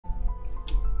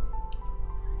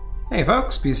Hey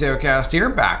folks, PCoutcast here,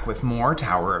 back with more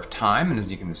Tower of Time, and as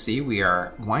you can see, we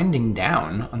are winding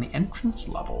down on the entrance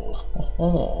level.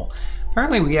 Oh.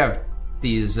 Apparently we have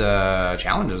these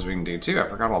challenges we can do too. I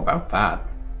forgot all about that.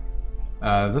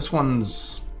 This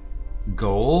one's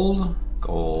gold,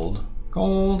 gold,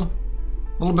 gold, a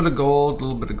little bit of gold, a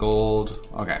little bit of gold.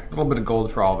 Okay, a little bit of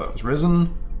gold for all those.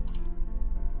 Risen,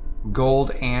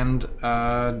 gold, and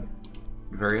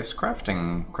various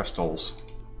crafting crystals.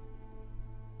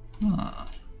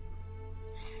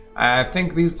 I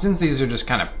think since these are just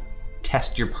kind of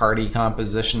test your party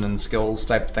composition and skills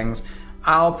type things,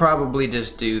 I'll probably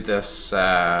just do this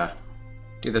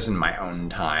in my own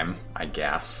time, I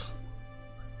guess.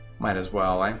 Might as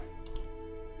well, eh?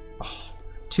 Oh,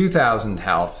 2,000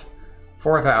 health,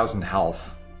 4,000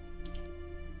 health.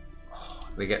 Oh,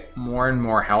 they get more and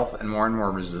more health and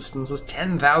more resistances.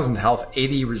 10,000 health,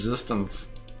 80 resistance,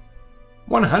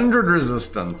 100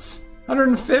 resistance.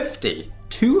 150!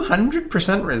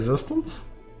 200% resistance?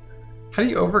 How do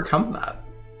you overcome that?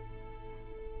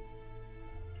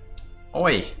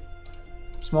 Oi!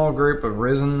 Small group of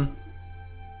Risen.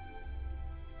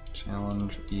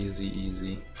 Challenge, easy,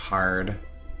 easy. Hard.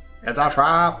 It's a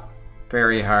trap!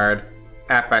 Very hard.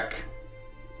 Epic.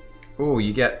 Ooh,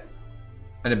 you get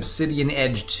an Obsidian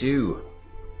Edge too.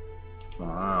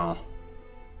 Wow.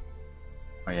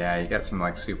 Oh yeah, you get some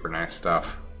like super nice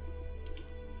stuff.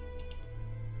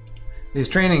 These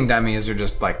training dummies are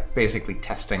just like basically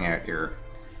testing out your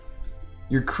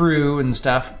crew and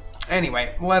stuff.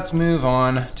 Anyway, let's move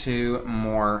on to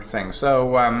more things.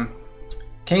 So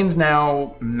Kane's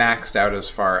now maxed out as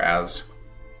far as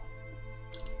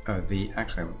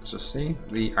actually let's just see,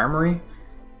 the armory.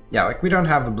 Yeah, like we don't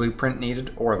have the blueprint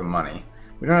needed or the money.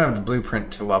 We don't have the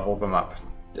blueprint to level them up,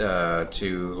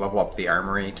 to level up the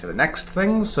armory to the next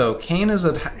thing. So Kane is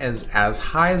as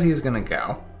high as he's gonna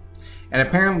go. And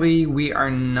apparently we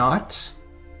are not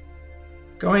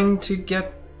going to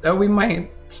get... Oh, we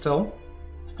might still.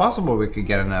 It's possible we could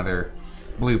get another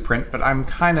blueprint, but I'm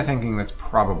kind of thinking that's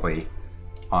probably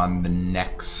on the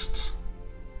next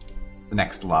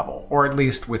level. Or at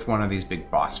least with one of these big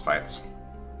boss fights.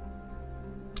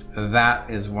 That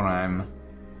is what I'm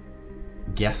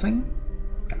guessing?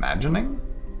 Imagining?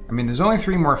 I mean, there's only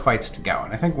 3 more fights to go,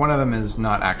 and I think one of them is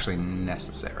not actually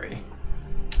necessary.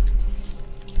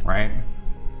 Right?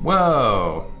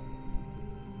 Whoa!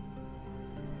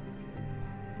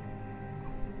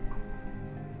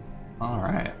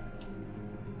 Alright.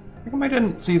 How come I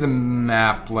didn't see the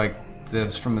map like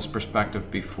this from this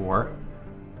perspective before?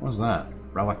 What was that?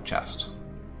 Relic chest.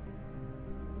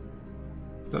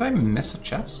 Did I miss a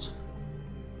chest?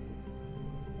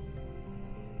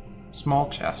 Small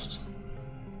chest.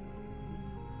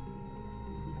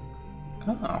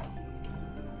 Oh.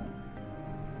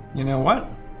 You know what?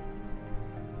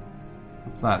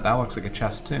 What's that? That looks like a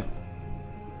chest too.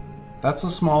 That's a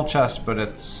small chest, but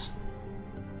it's...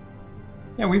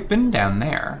 Yeah, we've been down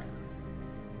there.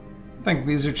 I think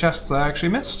these are chests I actually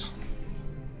missed.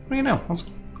 What do you know?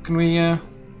 Can we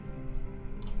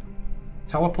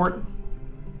teleport?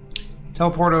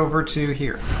 Teleport over to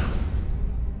here.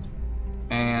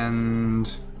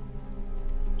 And...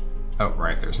 Oh,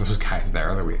 right, there's those guys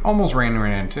there that we almost ran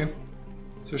right into.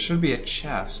 So there should be a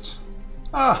chest.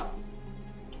 Ah!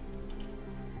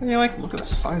 How do you like? Look at the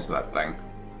size of that thing.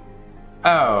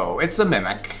 Oh, it's a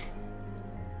mimic.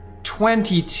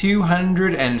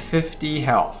 2,250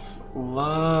 health.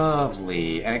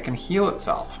 Lovely. And it can heal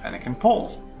itself, and it can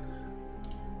pull.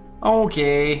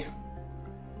 Okay.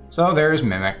 So there's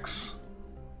mimics.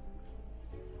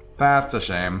 That's a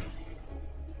shame.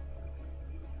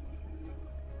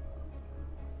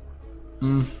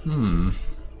 Mm-hmm.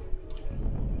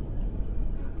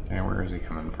 Okay, where is he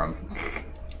coming from?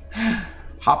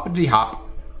 Hoppity hop.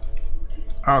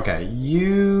 Okay,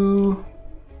 you...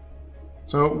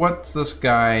 So what's this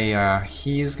guy?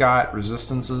 He's got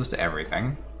resistances to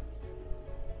everything.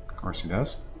 Of course he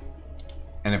does.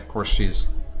 And of course she's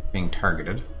being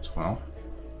targeted as well.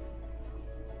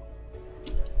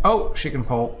 Oh, she can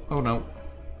pull. Oh no.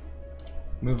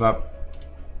 Move up.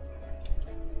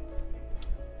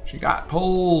 She got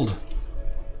pulled.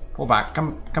 Pull back.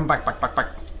 Come back,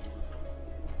 back.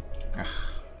 Ugh.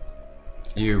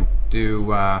 You do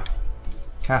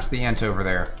cast the ant over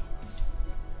there.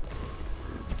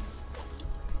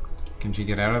 Can she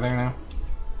get out of there now?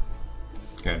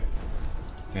 Good.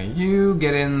 Okay, you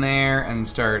get in there and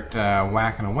start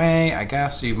whacking away. I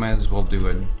guess you might as well do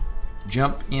a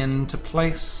jump into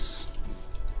place.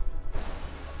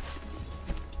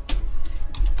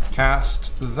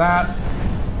 Cast that.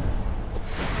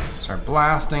 Start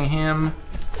blasting him.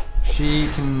 She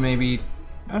can maybe,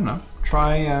 I don't know,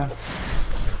 try,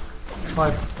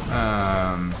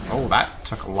 oh, that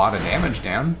took a lot of damage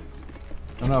down.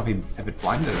 Don't know if it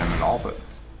blinded him at all, but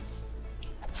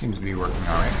seems to be working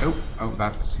alright.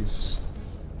 Oh, he's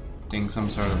doing some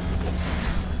sort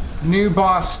of new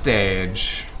boss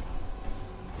stage.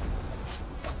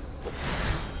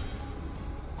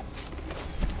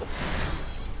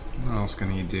 What else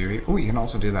can he do? Oh, you can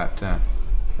also do that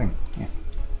thing. Yeah,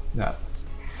 that.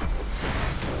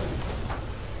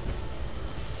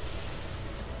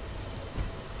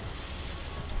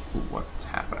 Ooh, what's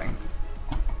happening?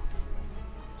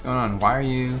 What's going on? Why are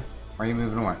you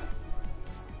moving away?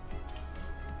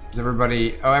 Is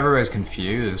everybody? Oh, everybody's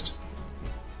confused.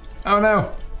 Oh no,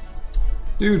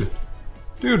 dude.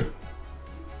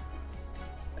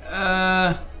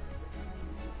 Oh,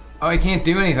 I can't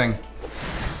do anything.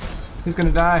 He's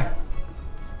gonna die.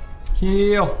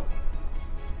 Heal.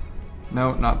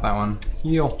 No, not that one.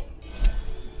 Heal.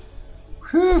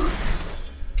 Whew.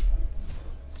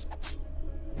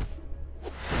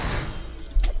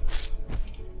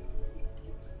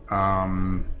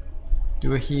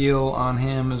 Do a heal on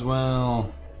him as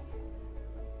well.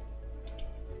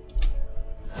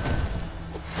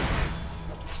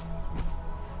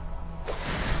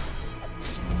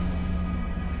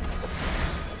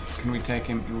 Can we take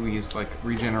him? Ooh, he's like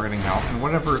regenerating health, and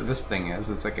whatever this thing is,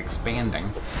 it's like expanding.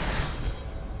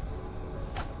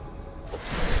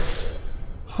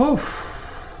 Whew,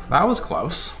 that was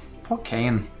close. Poor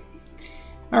Kane.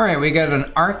 Alright, we got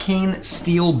an arcane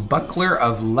steel buckler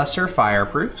of lesser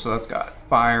fireproof, so that's got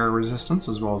fire resistance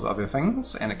as well as other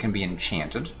things, and it can be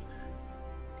enchanted.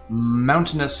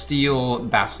 Mountainous steel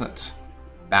bassinet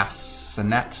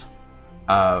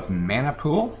of mana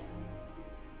pool.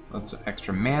 That's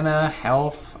extra mana,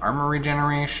 health, armor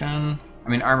regeneration,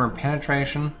 armor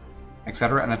penetration,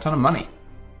 etc., and a ton of money.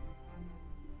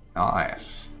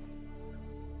 Nice.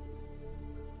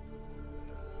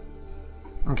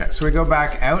 Okay, so we go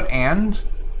back out and,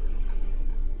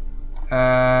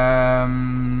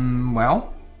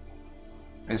 well,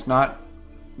 it's not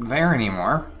there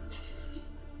anymore.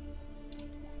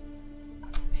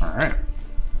 Alright.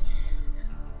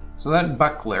 So that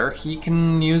buckler, he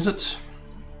can use it.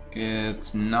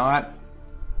 It's not,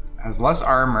 has less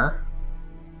armor.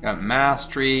 Got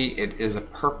mastery, it is a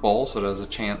purple, so it has a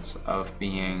chance of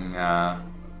being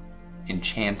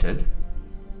enchanted.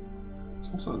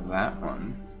 There's also that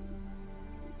one.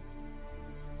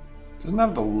 Doesn't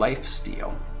have the life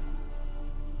steal.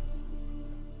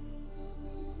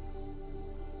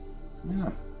 Yeah.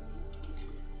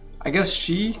 I guess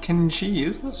can she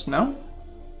use this? No?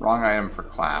 Wrong item for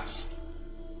class.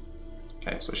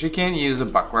 Okay, so she can't use a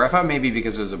buckler. I thought maybe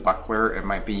because it was a buckler, it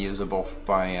might be usable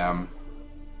by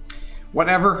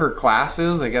whatever her class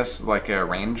is. I guess like a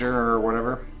ranger or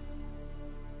whatever.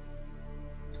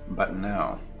 But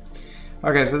no.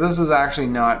 Okay, so this is actually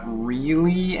not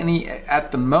really any,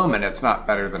 at the moment it's not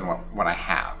better than what I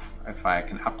have. If I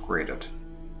can upgrade it,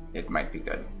 it might be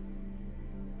good.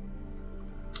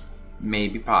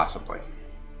 Maybe, possibly.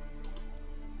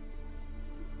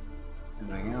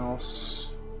 Anything else?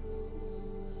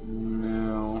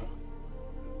 No.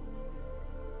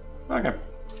 Okay,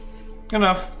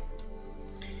 enough.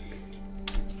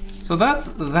 So that's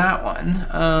that one.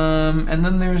 And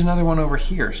then there's another one over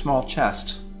here, small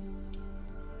chest.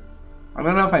 I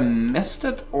don't know if I missed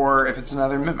it or if it's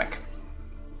another mimic.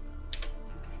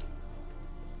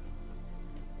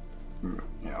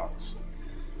 Yeah, let's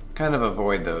kind of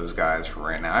avoid those guys for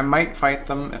right now. I might fight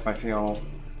them if I feel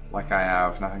like I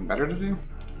have nothing better to do.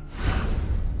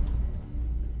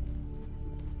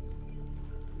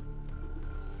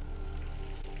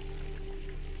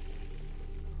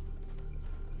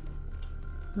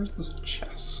 Where's this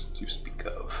chest you speak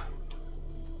of?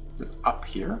 Is it up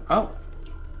here? Oh.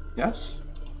 Yes?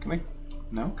 Can I?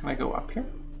 No? Can I go up here?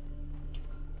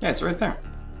 Yeah, it's right there.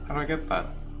 How do I get that?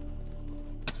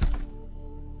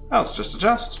 Oh, it's just a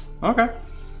chest. Okay.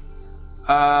 We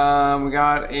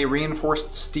got a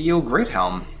reinforced steel great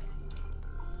helm.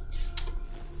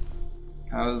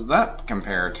 How does that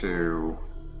compare to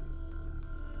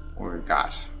what we've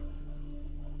got?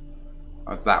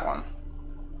 Oh, it's that one.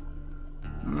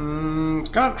 It's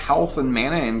got health and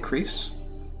mana increase,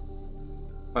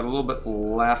 but a little bit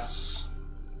less,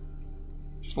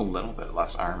 just a little bit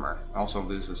less armor. Also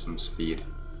loses some speed.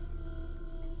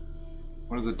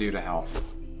 What does it do to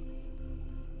health?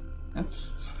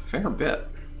 That's a fair bit.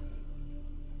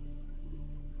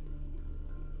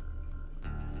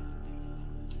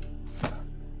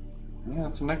 Yeah,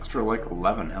 it's an extra like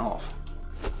 11 health.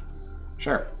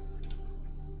 Sure.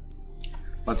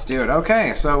 Let's do it.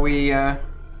 Okay, so we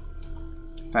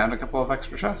found a couple of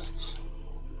extra chests.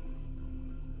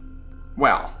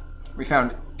 Well, we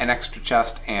found an extra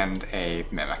chest and a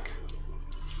mimic.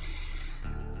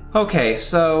 Okay,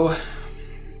 so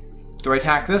do I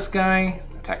attack this guy?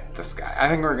 Attack this guy. I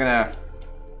think we're gonna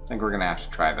have to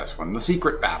try this one. The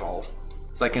secret battle.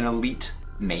 It's like an elite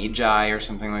magi or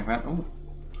something like that. Oh,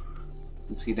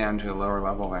 let's see down to a lower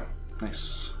level there.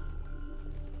 Nice.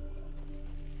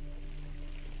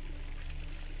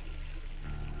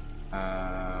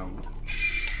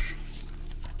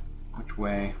 Which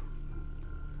way?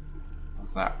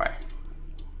 What's that way?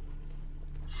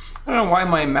 I don't know why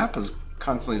my map is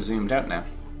constantly zoomed out now.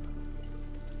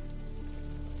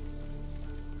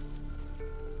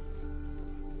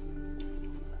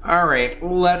 Alright,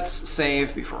 let's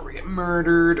save before we get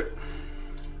murdered.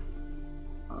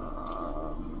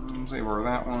 Save over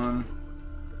that one.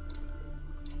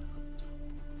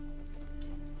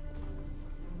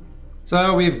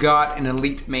 So we've got an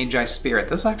elite magi spirit.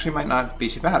 This actually might not be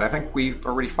too bad. I think we've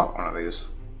already fought one of these.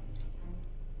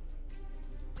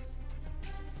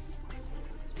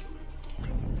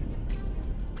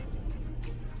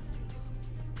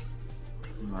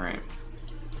 Alright.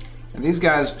 And these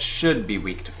guys should be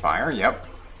weak to fire, yep.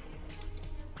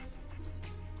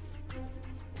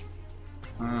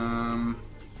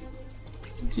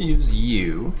 Let's use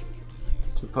you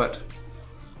to put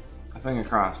a thing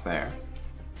across there.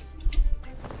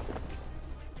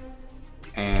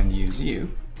 And use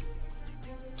you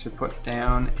to put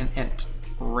down an int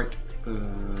right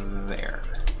there.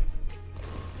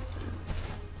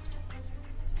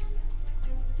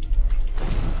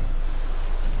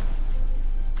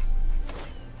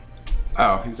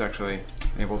 Oh, he's actually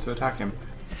able to attack him.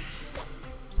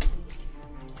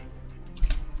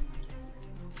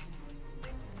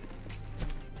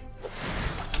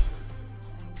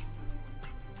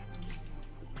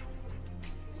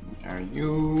 Are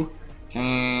you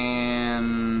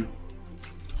can...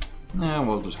 No,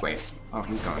 we'll just wait. Oh,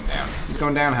 he's going down. He's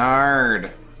going down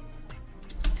hard.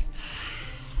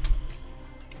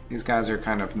 These guys are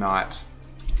kind of not...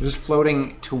 They're just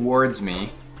floating towards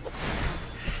me.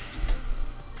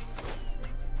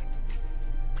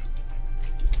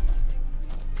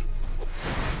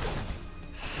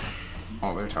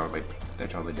 Oh, they're totally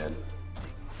dead.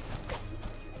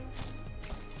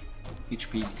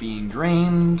 HP being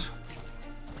drained.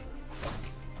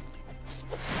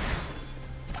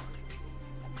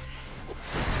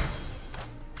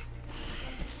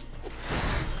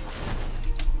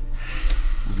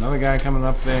 There's another guy coming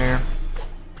up there.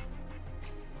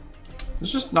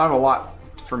 There's just not a lot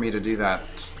for me to do that.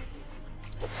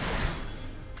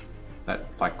 That,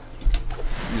 like,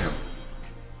 you know,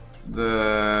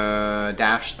 the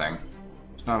dash thing.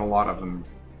 There's not a lot of them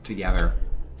together.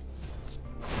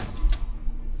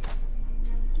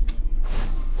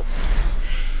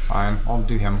 Fine, I'll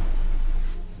do him.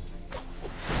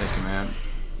 Take him out.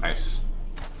 Nice.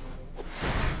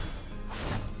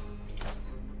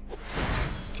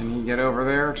 Can he get over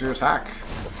there to attack?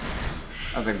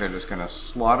 I think they're just gonna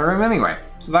slaughter him anyway.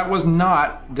 So that was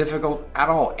not difficult at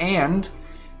all. And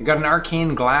we got an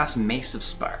arcane glass mace of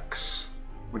sparks,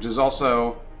 which is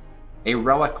also a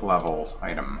relic level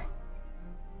item.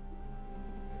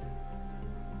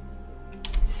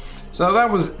 So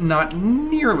that was not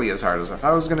nearly as hard as I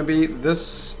thought it was going to be.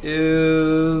 This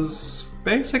is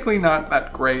basically not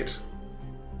that great,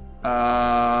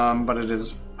 but it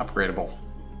is upgradable.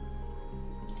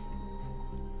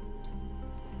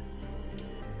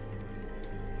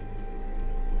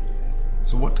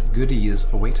 So what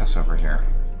goodies await us over here?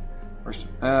 First,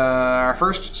 our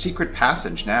first secret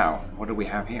passage now. What do we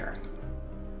have here?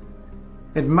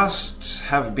 It must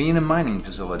have been a mining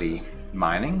facility.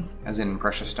 Mining? As in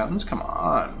precious stones? Come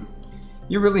on.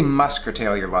 You really must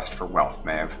curtail your lust for wealth,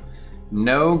 Maeve.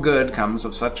 No good comes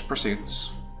of such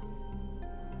pursuits.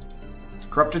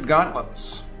 Corrupted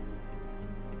gauntlets.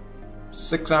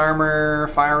 6 armor,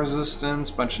 fire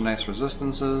resistance, bunch of nice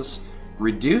resistances.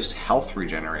 Reduced health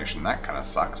regeneration, that kind of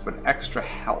sucks, but extra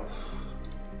health.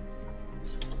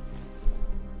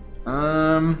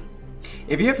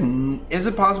 If you have, is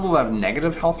it possible to have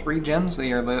negative health regen so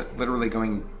you're literally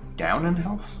going down in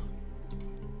health?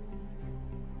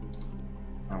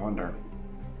 I wonder.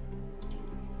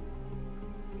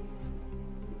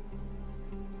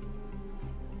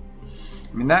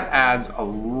 I mean, that adds a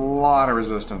lot of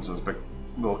resistances, but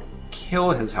will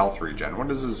kill his health regen.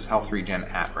 What is his health regen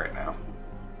at right now?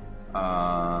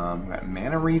 That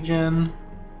mana regen.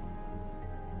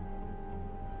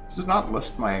 Does it not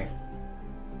list my...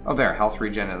 Oh, there. Health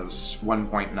regen is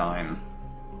 1.9,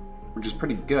 which is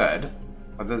pretty good.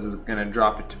 But this is going to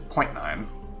drop it to 0.9.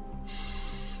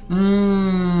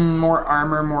 More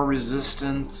armor, more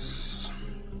resistance.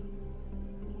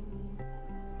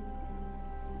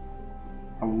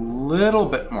 little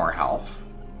bit more health.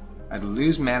 I'd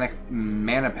lose mana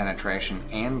penetration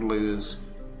and lose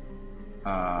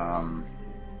armor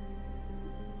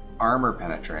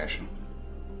penetration.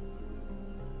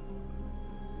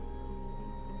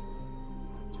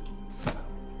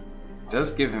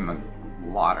 Does give him a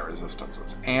lot of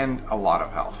resistances and a lot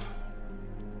of health.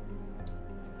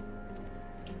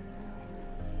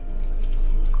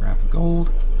 Grab the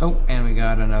gold. Oh, and we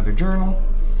got another journal.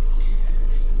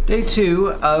 Day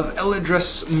 2 of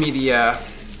Elidris Media.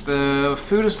 The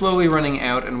food is slowly running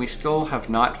out and we still have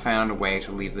not found a way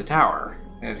to leave the tower.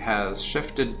 It has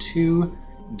shifted too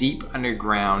deep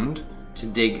underground to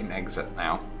dig an exit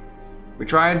now. We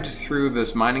tried through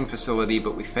this mining facility,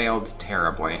 but we failed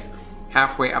terribly.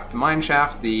 Halfway up the mine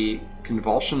shaft, the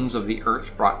convulsions of the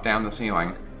earth brought down the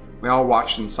ceiling. We all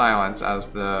watched in silence as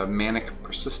the manic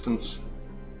persistence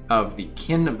of the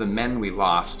kin of the men we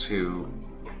lost who...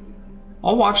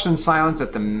 All watched in silence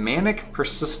at the manic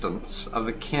persistence of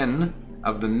the kin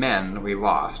of the men we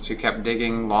lost, who kept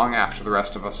digging long after the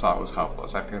rest of us saw it was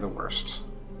hopeless. I fear the worst.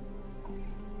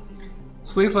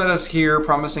 Sleep led us here,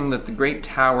 promising that the great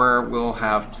tower will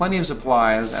have plenty of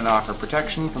supplies and offer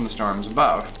protection from the storms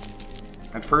above.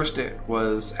 At first it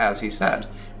was as he said.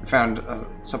 We found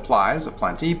supplies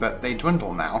aplenty, but they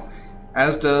dwindle now,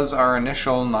 as does our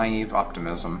initial naive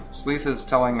optimism. Sleeth is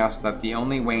telling us that the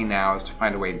only way now is to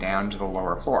find a way down to the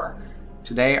lower floor.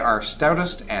 Today our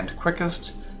stoutest and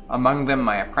quickest, among them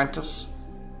my apprentice,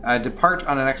 depart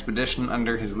on an expedition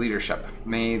under his leadership.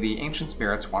 May the ancient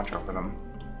spirits watch over them.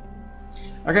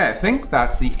 Okay, I think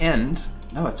that's the end.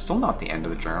 No, that's still not the end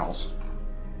of the journals.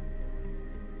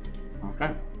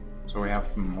 Okay. So we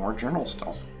have more journals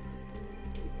still.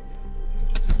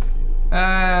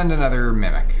 And another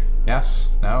mimic. Yes?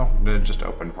 No? Did it just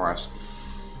open for us?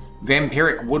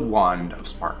 Vampiric Wood Wand of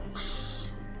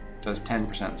Sparks. Does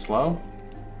 10% slow.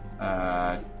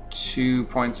 2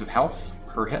 points of health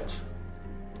per hit.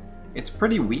 It's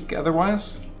pretty weak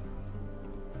otherwise.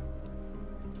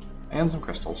 And some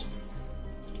crystals.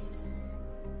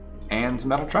 And some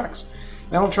metal tracks.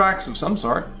 Metal tracks of some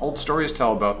sort. Old stories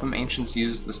tell about them. Ancients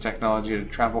used this technology to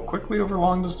travel quickly over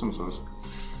long distances.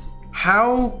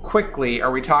 How quickly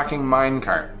are we talking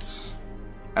minecarts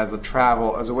as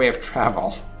a way of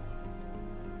travel?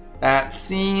 That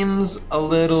seems a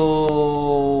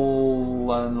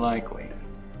little unlikely.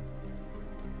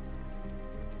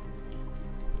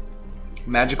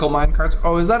 Magical minecarts?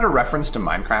 Oh, is that a reference to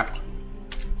Minecraft?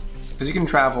 Because you can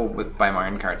travel by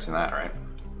minecarts in that, right?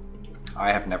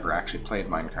 I have never actually played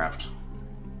Minecraft.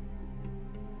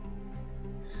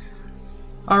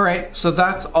 Alright, so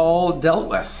that's all dealt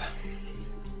with.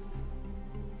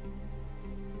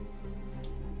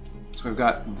 So we've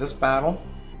got this battle.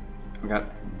 We've got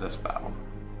this battle.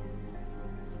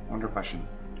 I wonder if I should...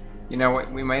 You know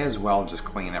what, we may as well just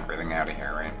clean everything out of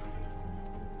here, right?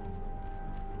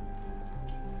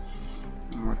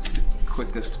 What's the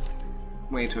quickest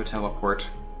way to a teleport?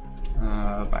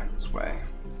 Back this way.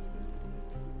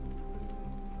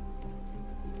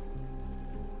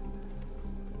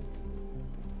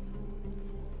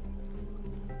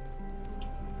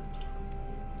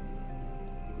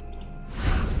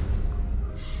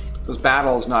 This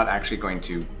battle is not actually going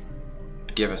to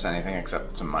give us anything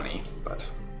except some money, but...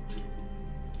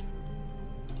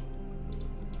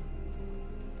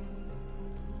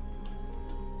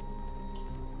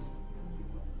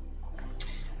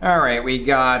 Alright, we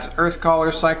got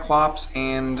Earthcaller, Cyclops,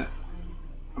 and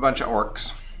a bunch of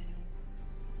orcs.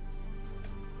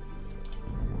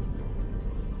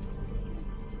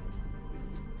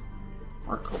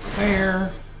 Orc over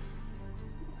there.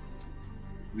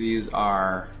 These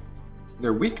are...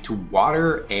 They're weak to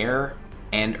water, air,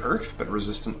 and earth, but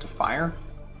resistant to fire.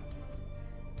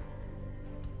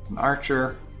 It's an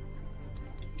archer.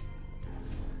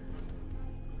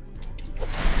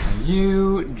 And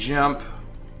you jump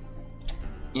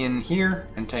in here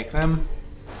and take them.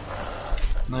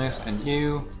 Nice, and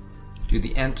you do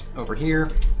the ent over here.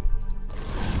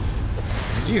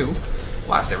 And you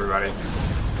blast everybody.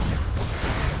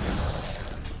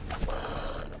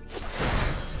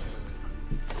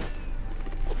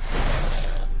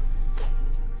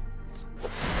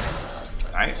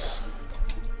 Nice.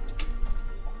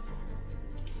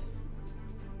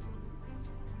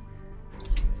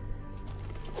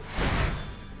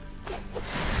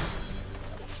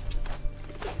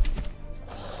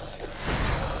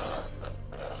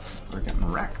 They're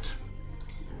getting wrecked.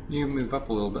 You move up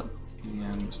a little bit,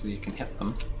 and so you can hit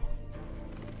them.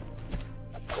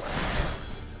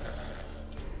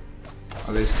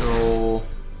 Are they still...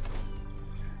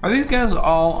 Are these guys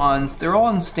all on... They're all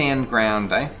on stand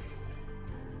ground, eh?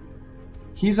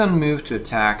 He's unmoved to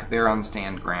attack. They're on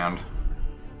stand ground.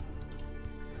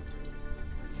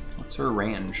 What's her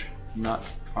range? Not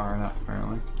far enough,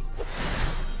 apparently.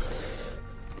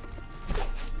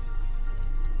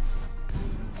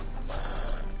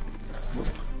 Whoop.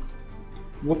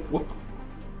 Whoop, whoop.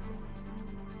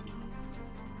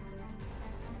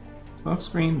 Smoke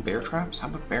screen, bear traps? How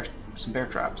about some bear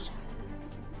traps?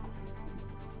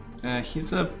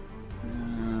 He's a...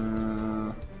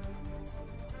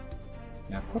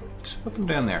 yeah, put them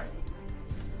down there.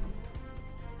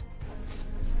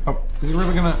 Oh, is he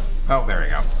really gonna... Oh, there we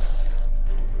go.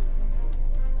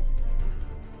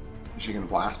 Is she gonna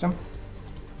blast him?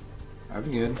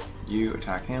 That'd be good. You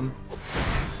attack him.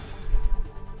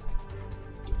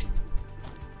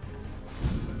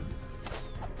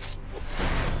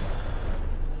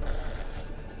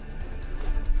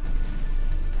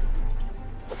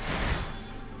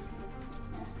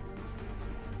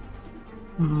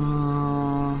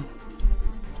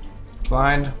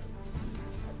 Blind.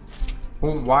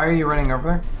 Well, why are you running over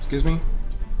there? Excuse me?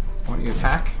 Why don't you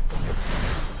attack?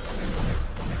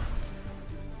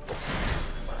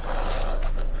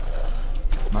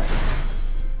 Nice.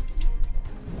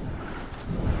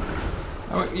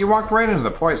 Oh, you walked right into the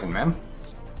poison, man.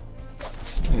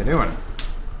 What are you doing?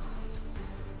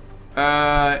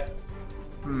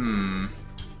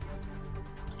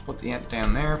 Put the ant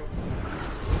down there.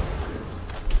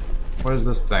 What is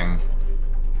this thing?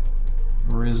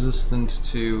 Resistant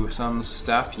to some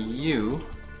stuff. You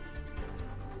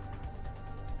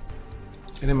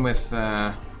hit him with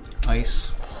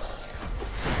ice.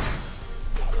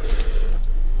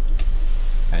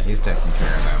 Yeah, he's taking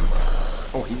care of them.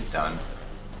 Oh, he's done.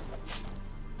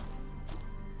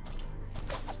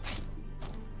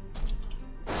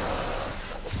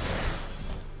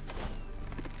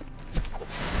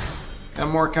 Got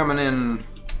more coming in.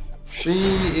 She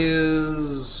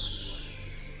is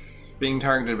being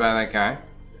targeted by that guy.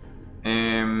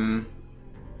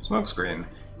 Smoke screen.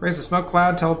 Raise the smoke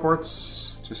cloud,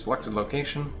 teleports to selected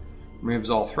location, removes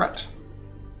all threat.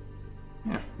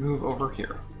 Yeah, move over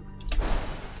here.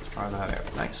 Let's try that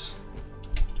out. Nice.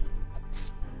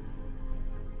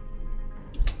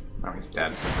 Oh, he's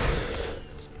dead.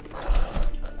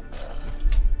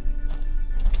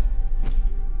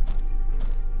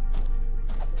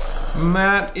 And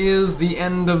that is the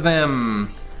end of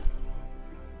them.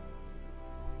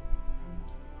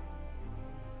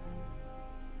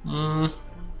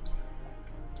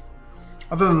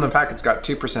 Other than the fact it's got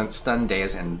 2% stun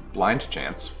days and blind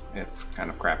chance, it's kind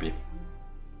of crappy.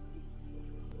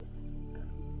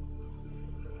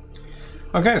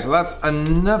 Okay, so that's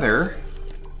another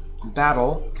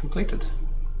battle completed.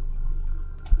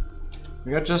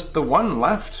 We got just the one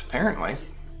left, apparently.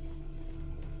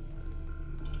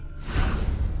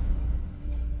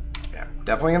 Yeah,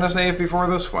 definitely gonna save before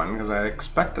this one, because I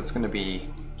expect it's gonna be...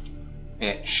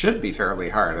 It should be fairly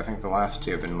hard. I think the last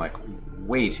two have been, like,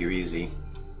 way too easy.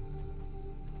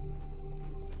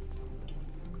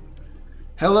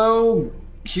 Hello,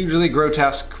 hugely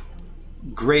grotesque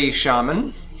gray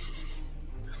shaman.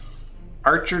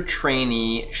 Archer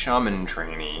trainee, shaman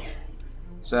trainee.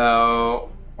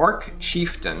 So, Orc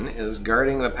Chieftain is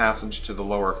guarding the passage to the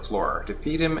lower floor.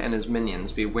 Defeat him and his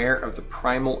minions. Beware of the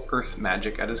primal earth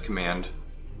magic at his command.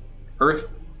 Earth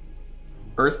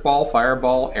ball,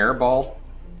 fireball, air ball,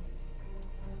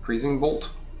 freezing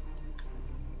bolt.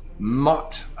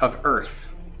 Mott of earth,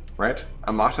 right?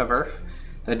 A mott of earth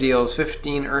that deals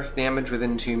 15 earth damage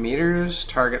within 2 meters.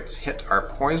 Targets hit are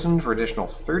poisoned for additional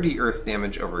 30 earth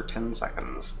damage over 10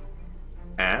 seconds.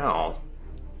 Ow.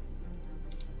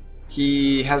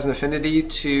 He has an affinity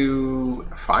to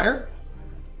fire.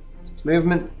 His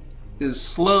movement is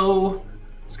slow.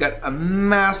 He's got a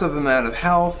massive amount of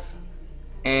health.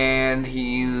 And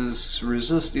he's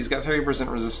got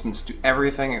 30% resistance to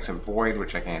everything except Void,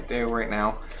 which I can't do right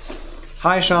now.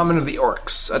 High Shaman of the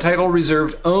Orcs, a title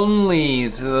reserved only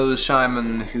to those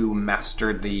shaman who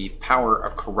mastered the power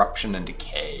of corruption and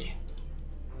decay.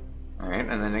 Alright,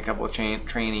 and then a couple of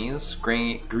trainees.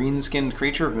 Green-skinned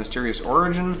creature of mysterious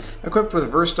origin, equipped with a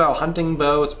versatile hunting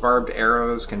bow. Its barbed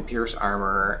arrows can pierce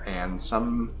armor and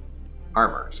some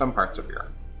parts of your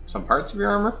armor. Some parts of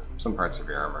your armor? Some parts of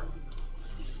your armor.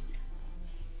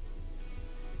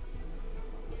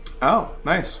 Oh,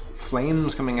 nice.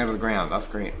 Flames coming out of the ground. That's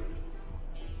great.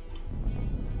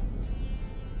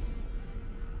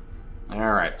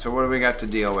 Alright, so what do we got to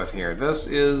deal with here? This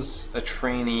is a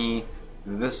trainee.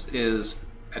 This is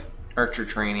an archer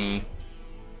trainee.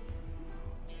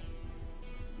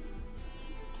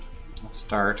 Let's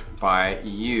start by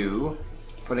you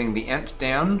putting the ent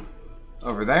down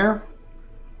over there.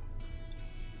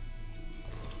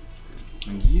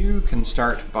 And you can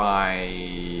start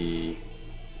by...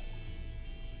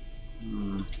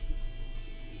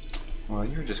 Well,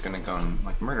 you're just gonna go and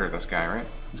like murder this guy, right?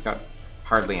 He's got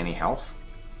hardly any health.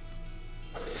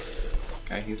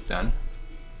 Okay, he's done.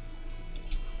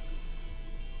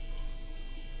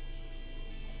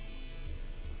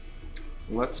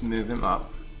 Let's move him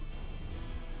up.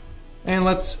 And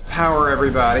let's power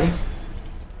everybody.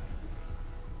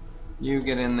 You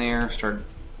get in there, start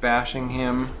bashing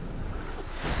him.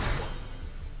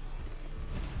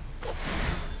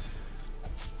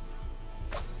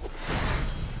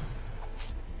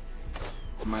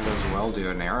 Might as well do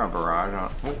an arrow barrage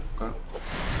on. Oh, God.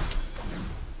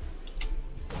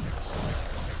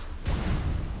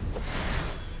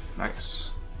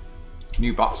 Nice.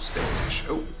 New boss stage.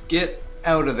 Oh, get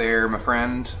out of there, my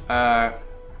friend.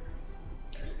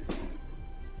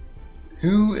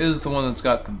 Who is the one that's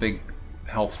got the big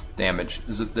health damage?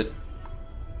 Is it the...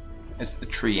 It's the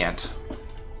tree ant.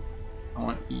 I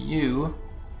want you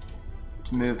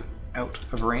to move out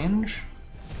of range.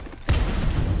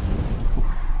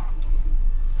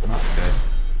 Not good.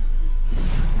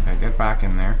 Okay, get back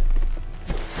in there.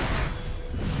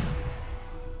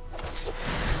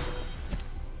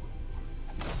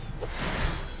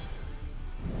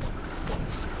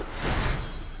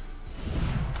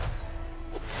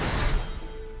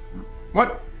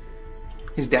 What?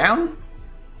 He's down?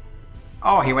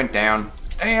 Oh, he went down.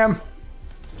 Damn.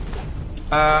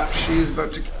 She's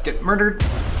about to get murdered.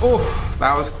 Oh,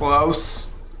 that was close.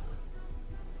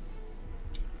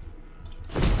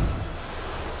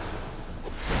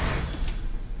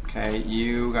 Okay,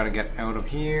 you gotta get out of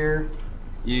here.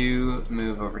 You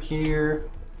move over here.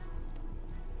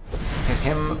 Hit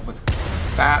him with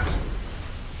that.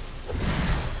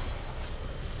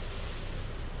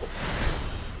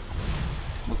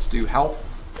 Let's do health.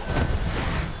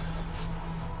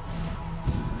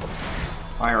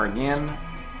 Fire again.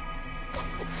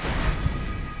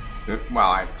 Well,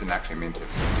 I didn't actually mean to do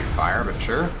fire, but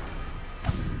sure.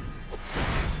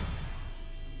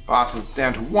 Boss is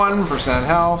down to 1%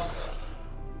 health.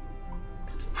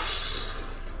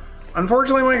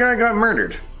 Unfortunately, my guy got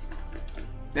murdered.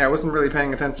 Yeah, I wasn't really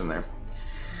paying attention there.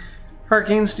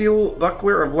 Arcane Steel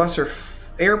Buckler of Lesser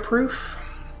Airproof.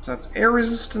 So that's air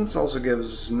resistance, also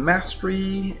gives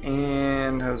mastery,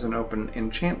 and has an open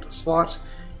enchant slot.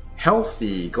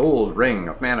 Healthy Gold Ring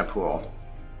of Mana Pool.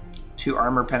 2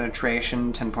 armor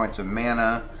penetration, 10 points of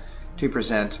mana,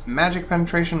 2% magic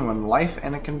penetration, 1 life,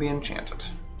 and it can be enchanted.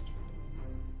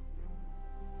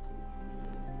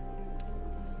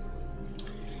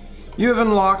 You have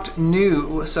unlocked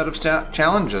new set of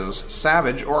challenges,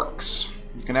 Savage Orcs.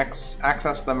 You can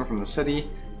access them from the city,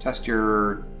 test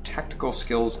your tactical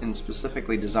skills in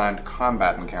specifically designed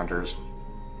combat encounters.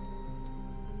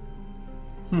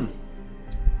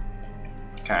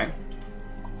 Okay.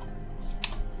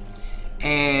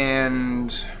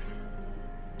 And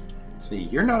let's see,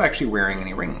 you're not actually wearing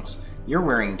any rings. You're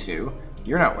wearing 2.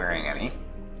 You're not wearing any.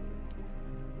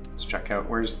 Let's check out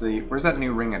where's that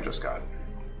new ring I just got?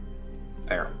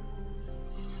 There.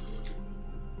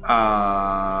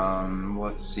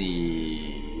 Let's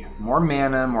see. More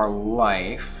mana, more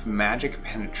life, magic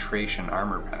penetration,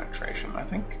 armor penetration. I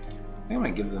think I'm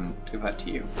gonna give that to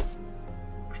you.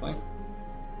 Actually.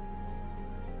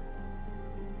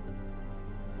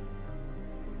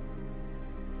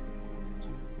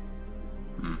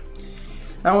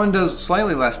 That one does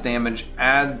slightly less damage,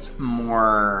 adds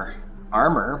more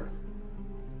armor.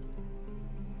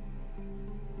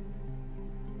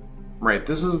 Right,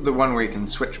 this is the one where you can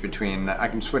switch between, I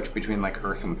can switch between like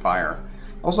earth and fire.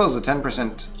 Also has a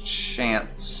 10%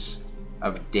 chance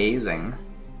of dazing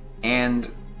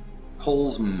and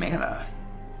pulls mana.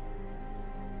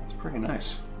 That's pretty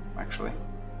nice, actually.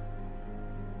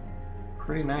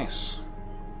 Pretty nice.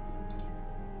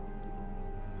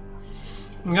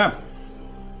 Okay.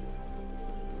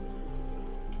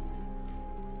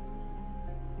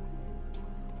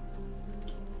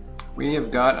 We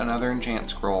have got another enchant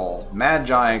scroll.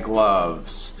 Magi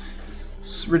Gloves.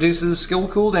 Reduces skill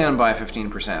cooldown by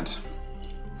 15%.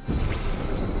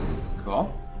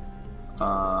 Cool.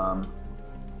 Now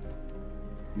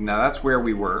that's where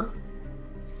we were.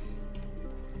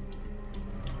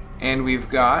 And we've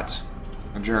got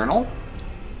a journal.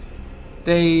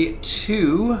 Day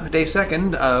 2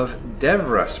 of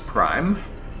Devras Prime.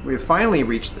 We've finally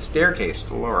reached the staircase to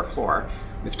the lower floor.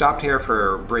 We've stopped here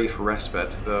for brief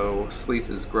respite, though Sleeth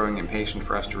is growing impatient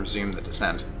for us to resume the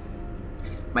descent.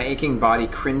 My aching body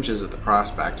cringes at the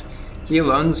prospect. He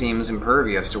alone seems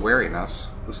impervious to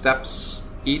weariness. The steps,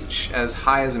 each as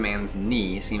high as a man's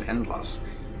knee, seem endless.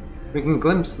 We can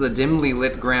glimpse the dimly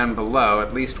lit ground below.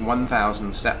 At least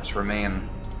 1,000 steps remain.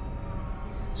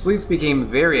 Sleeth became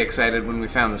very excited when we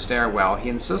found the stairwell. He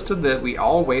insisted that we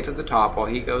all wait at the top while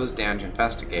he goes down to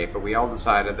investigate, but we all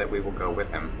decided that we will go with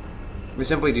him. We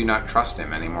simply do not trust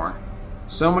him anymore.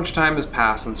 So much time has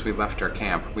passed since we left our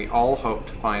camp. We all hope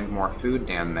to find more food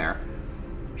down there,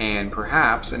 and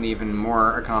perhaps an even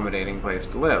more accommodating place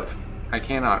to live. I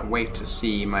cannot wait to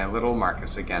see my little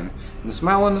Marcus again, and the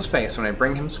smile on his face when I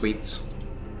bring him sweets.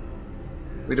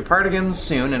 We depart again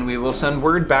soon, and we will send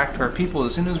word back to our people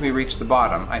as soon as we reach the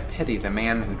bottom. I pity the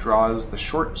man who draws the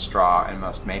short straw and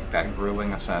must make that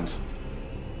grueling ascent.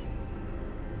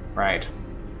 Right.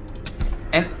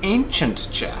 An ancient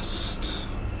chest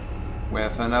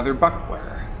with another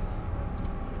buckler.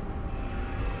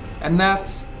 And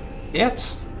that's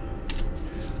it.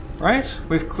 Right?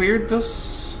 We've cleared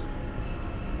this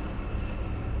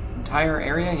entire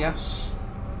area, yes.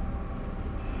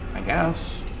 I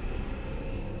guess.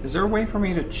 Is there a way for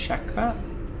me to check that?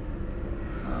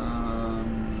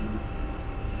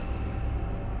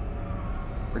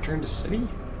 Return to city?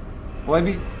 Will I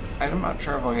be... I'm not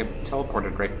sure if I'll get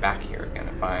teleported right back here again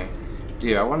if I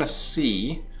do. I want to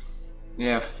see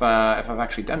if I've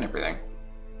actually done everything.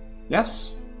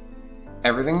 Yes.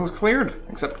 Everything's cleared,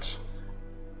 except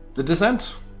the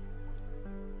descent.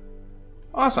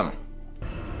 Awesome.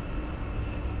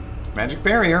 Magic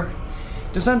barrier.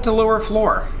 Descent to lower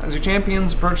floor. As your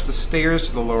champions approach the stairs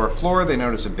to the lower floor, they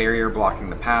notice a barrier blocking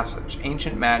the passage.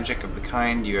 Ancient magic of the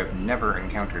kind you have never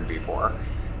encountered before.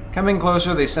 Coming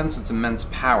closer, they sense its immense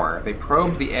power. They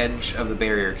probe the edge of the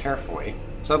barrier carefully.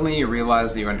 Suddenly you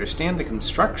realize that you understand the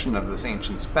construction of this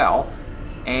ancient spell,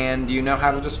 and you know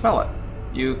how to dispel it.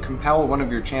 You compel one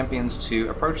of your champions to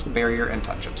approach the barrier and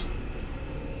touch it.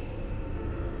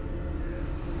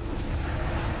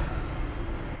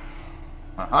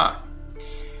 Aha.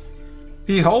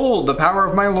 Behold the power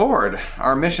of my lord!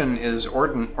 Our mission is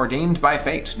ordained by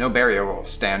fate. No barrier will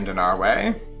stand in our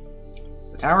way.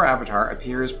 The tower avatar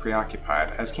appears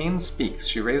preoccupied. As Cain speaks,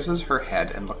 she raises her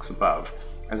head and looks above,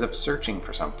 as if searching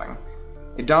for something.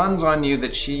 It dawns on you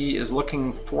that she is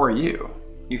looking for you.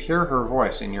 You hear her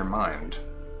voice in your mind.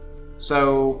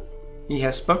 So, he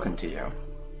has spoken to you.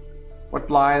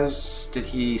 What lies did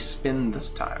he spin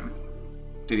this time?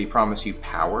 Did he promise you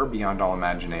power beyond all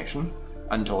imagination?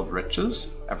 Untold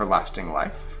riches? Everlasting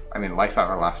life? Life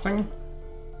everlasting?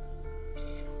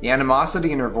 The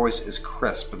animosity in her voice is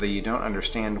crisp, though you don't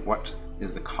understand what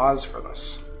is the cause for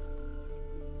this.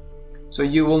 So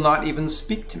you will not even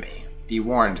speak to me. Be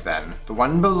warned, then. The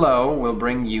one below will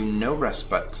bring you no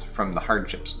respite from the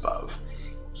hardships above.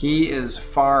 He is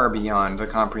far beyond the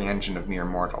comprehension of mere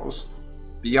mortals.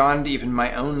 Beyond even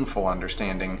my own full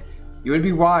understanding. You would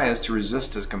be wise to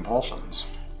resist his compulsions.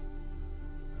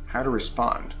 How to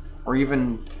respond, or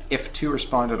even if to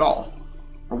respond at all.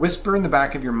 A whisper in the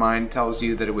back of your mind tells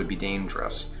you that it would be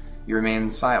dangerous. You remain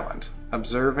silent,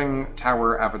 observing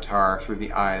Tower Avatar through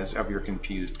the eyes of your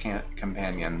confused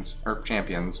companions, or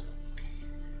champions.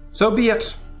 So be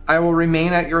it. I will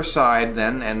remain at your side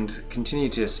then and continue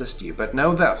to assist you, but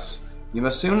know this. You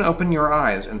must soon open your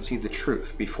eyes and see the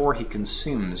truth before he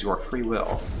consumes your free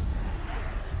will.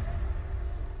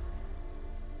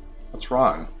 What's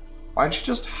wrong? Why'd she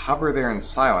just hover there in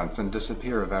silence and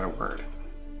disappear without a word?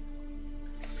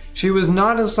 She was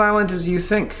not as silent as you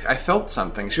think. I felt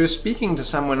something. She was speaking to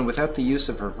someone without the use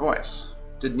of her voice.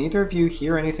 Did neither of you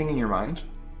hear anything in your mind?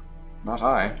 Not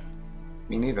I.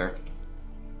 Me neither.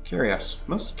 Curious.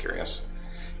 Most curious.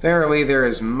 Verily, there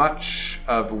is much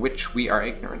of which we are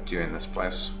ignorant to in this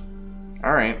place.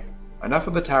 Alright. Enough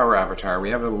of the Tower Avatar. We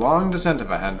have a long descent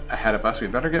ahead of us. We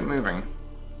better get moving.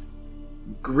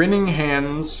 Grinning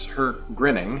hands her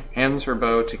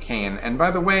bow to Cain. And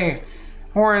by the way,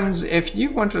 Horns, if you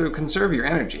want to conserve your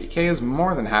energy, Kay is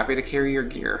more than happy to carry your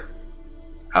gear.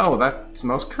 Oh, that's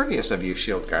most courteous of you,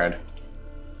 Shield Guard.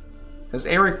 As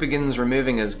Eric begins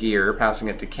removing his gear, passing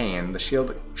it to Cain, the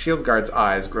Shield Guard's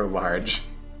eyes grow large.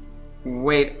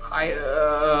 Wait,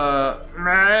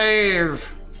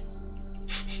 Maeve!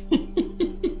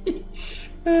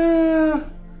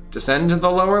 Descend to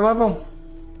the lower level.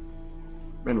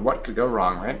 And what could go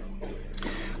wrong, right?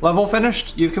 Level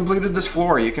finished. You've completed this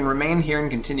floor. You can remain here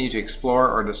and continue to explore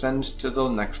or descend to the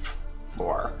next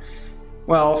floor.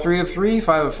 Well, 3 of 3,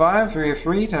 5 of 5, 3 of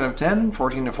 3, 10 of 10,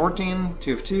 14 of 14,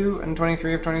 2 of 2, and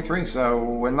 23 of 23.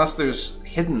 So, unless there's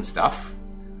hidden stuff,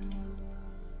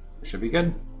 it should be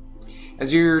good.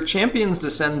 As your champions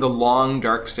descend the long,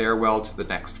 dark stairwell to the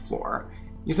next floor,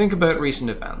 you think about recent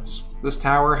events. This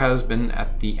tower has been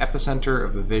at the epicenter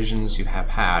of the visions you have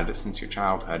had since your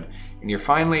childhood, and you're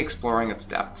finally exploring its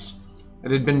depths.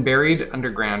 It had been buried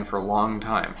underground for a long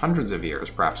time, hundreds of years,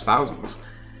 perhaps thousands.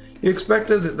 You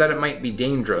expected that it might be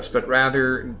dangerous, but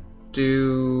rather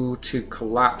due to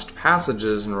collapsed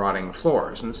passages and rotting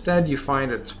floors. Instead, you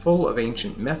find it's full of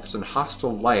ancient myths and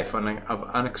hostile life of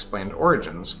unexplained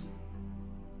origins.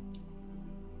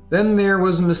 Then there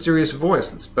was a mysterious voice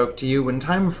that spoke to you when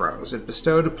time froze. It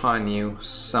bestowed upon you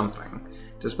something.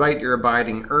 Despite your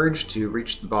abiding urge to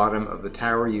reach the bottom of the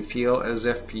tower, you feel as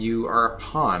if you are a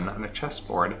pawn on a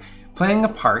chessboard, playing a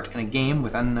part in a game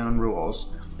with unknown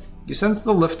rules. You sense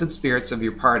the lifted spirits of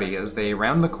your party as they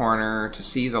round the corner to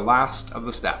see the last of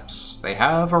the steps. They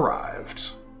have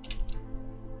arrived.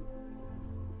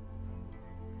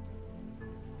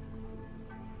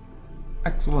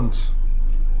 Excellent.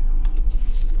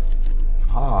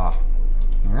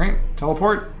 Alright,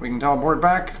 teleport. We can teleport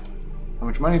back. How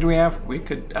much money do we have? We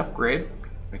could upgrade.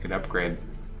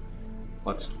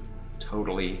 Let's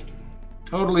totally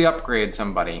upgrade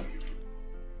somebody.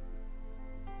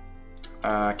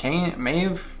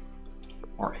 Maeve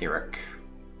or Eric?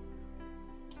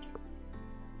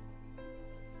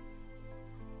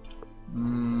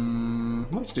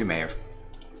 Let's do Maeve.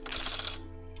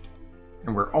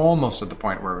 And we're almost at the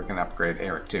point where we can upgrade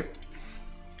Eric too.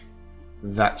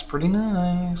 That's pretty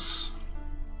nice.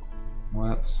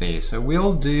 Let's see. So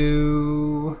we'll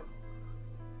do...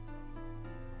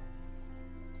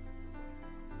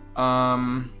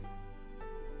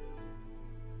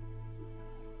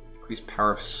 increase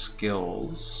power of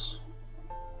skills.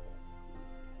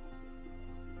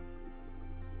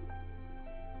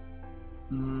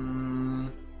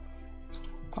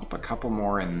 Pop a couple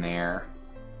more in there.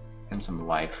 And some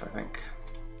life, I think.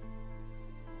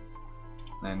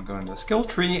 Then go into the skill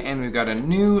tree, and we've got a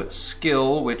new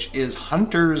skill, which is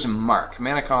Hunter's Mark.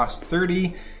 Mana cost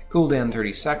 30, cooldown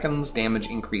 30 seconds, damage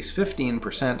increase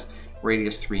 15%,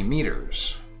 radius 3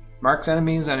 meters. Marks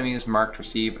enemies. Enemies marked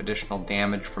receive additional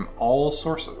damage from all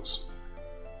sources.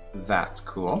 That's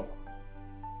cool.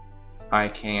 I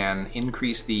can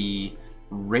increase the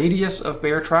radius of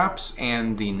bear traps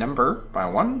and the number by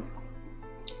 1.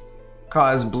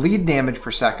 Cause bleed damage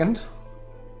per second.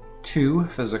 2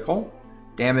 physical.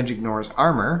 Damage ignores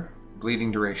armor.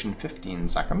 Bleeding duration 15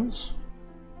 seconds.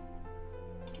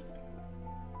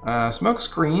 Smoke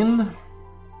screen.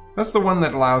 That's the one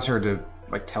that allows her to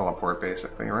like teleport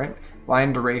basically, right?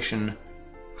 Line duration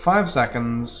 5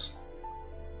 seconds.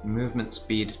 Movement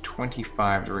speed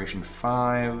 25, duration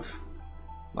 5.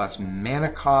 Less mana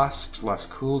cost, less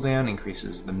cooldown,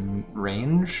 increases the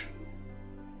range.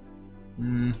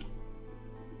 So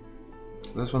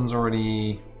this one's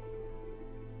already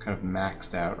kind of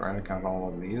maxed out, right? I got all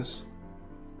of these.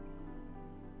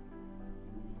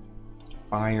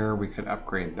 Fire, we could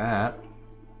upgrade that.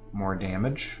 More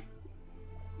damage.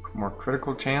 More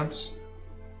critical chance.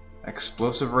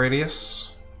 Explosive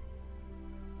radius.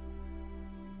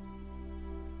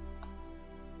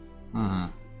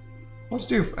 Let's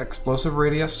do explosive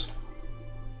radius.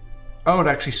 Oh, it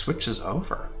actually switches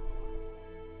over.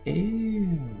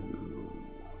 Ew.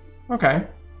 Okay.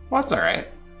 Well, that's alright.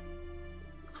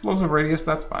 Explosive radius,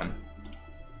 that's fine.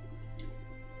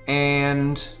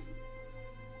 And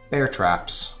bear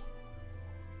traps.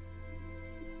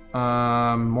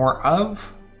 More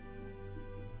of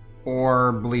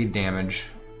or bleed damage?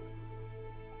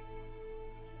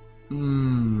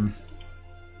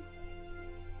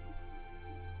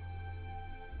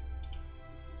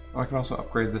 Oh, I can also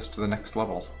upgrade this to the next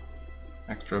level.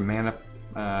 Extra mana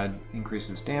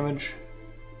increases damage.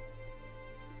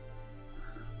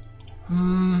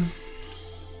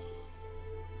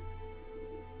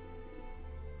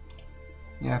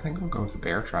 Yeah, I think I'll go with the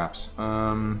bear traps.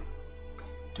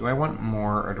 Do I want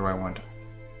more or do I want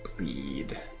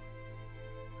bleed?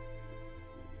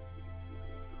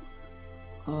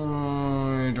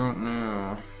 I don't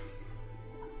know.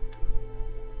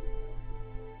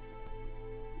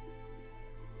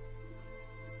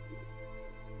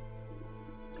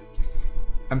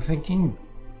 I'm thinking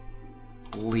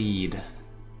bleed.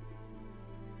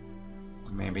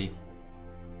 Maybe.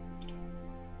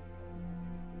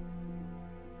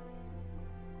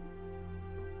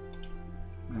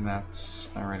 And that's,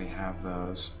 I already have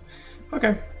those.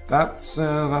 Okay, that's it.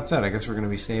 I guess we're going to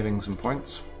be saving some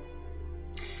points.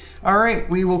 All right,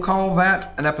 we will call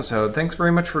that an episode. Thanks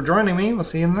very much for joining me. We'll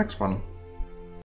see you in the next one.